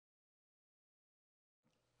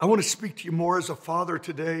I want to speak to you more as a father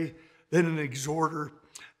today than an exhorter.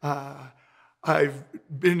 I've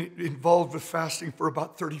been involved with fasting for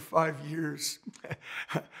about 35 years.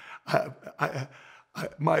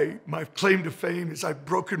 My claim to fame is I've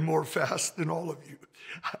broken more fasts than all of you.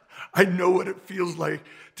 I know what it feels like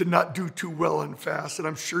to not do too well in fast, and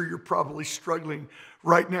I'm sure you're probably struggling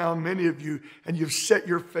right now, many of you, and you've set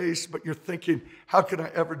your face, but you're thinking, how can I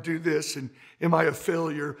ever do this, and am I a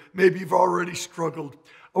failure? Maybe you've already struggled.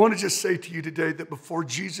 I want to just say to you today that before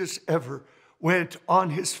Jesus ever went on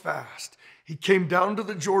his fast, he came down to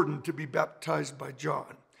the Jordan to be baptized by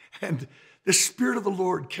John, and the Spirit of the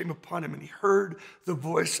Lord came upon him, and he heard the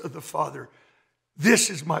voice of the Father. This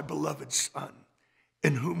is my beloved Son,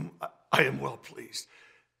 in whom I am well pleased.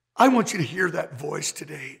 I want you to hear that voice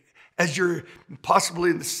today as you're possibly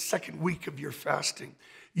in the second week of your fasting.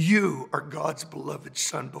 You are God's beloved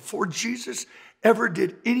Son. Before Jesus ever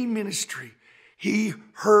did any ministry, he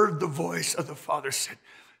heard the voice of the Father said,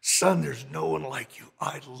 Son, there's no one like you.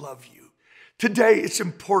 I love you. Today, it's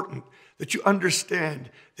important that you understand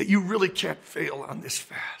that you really can't fail on this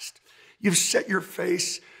fast. You've set your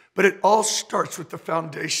face, but it all starts with the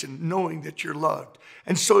foundation, knowing that you're loved.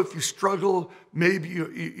 And so if you struggle, maybe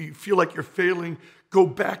you feel like you're failing, go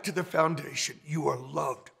back to the foundation. You are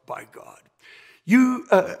loved by God.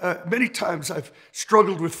 Many times I've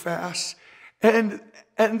struggled with fasts, and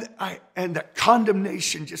that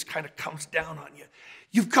condemnation just kind of comes down on you.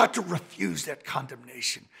 You've got to refuse that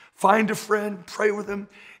condemnation. Find a friend, pray with them,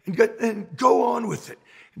 and go on with it.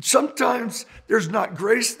 And sometimes there's not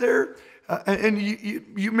grace there, and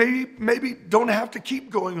you maybe don't have to keep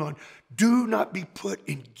going on. Do not be put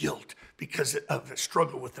in guilt because of the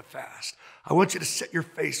struggle with the fast. I want you to set your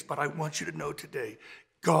face, but I want you to know today,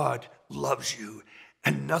 God loves you,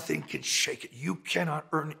 and nothing can shake it. You cannot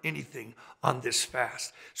earn anything on this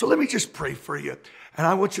fast. So let me just pray for you. And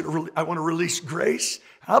I want to release grace.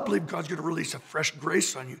 And I believe God's going to release a fresh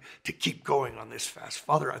grace on you to keep going on this fast.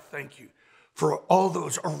 Father, I thank you for all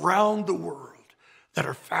those around the world that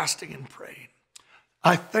are fasting and praying.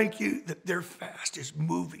 I thank you that their fast is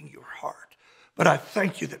moving your heart. But I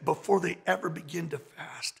thank you that before they ever begin to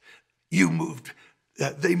fast, they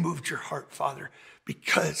moved your heart, Father,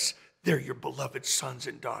 because they're your beloved sons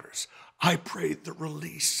and daughters. I pray the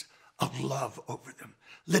release of love over them.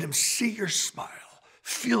 Let them see your smile,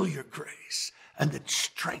 feel your grace, and then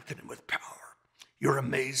strengthen them with power. You're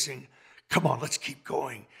amazing. Come on, let's keep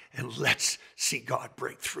going, and let's see God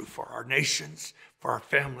break through for our nations, for our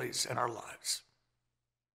families, and our lives.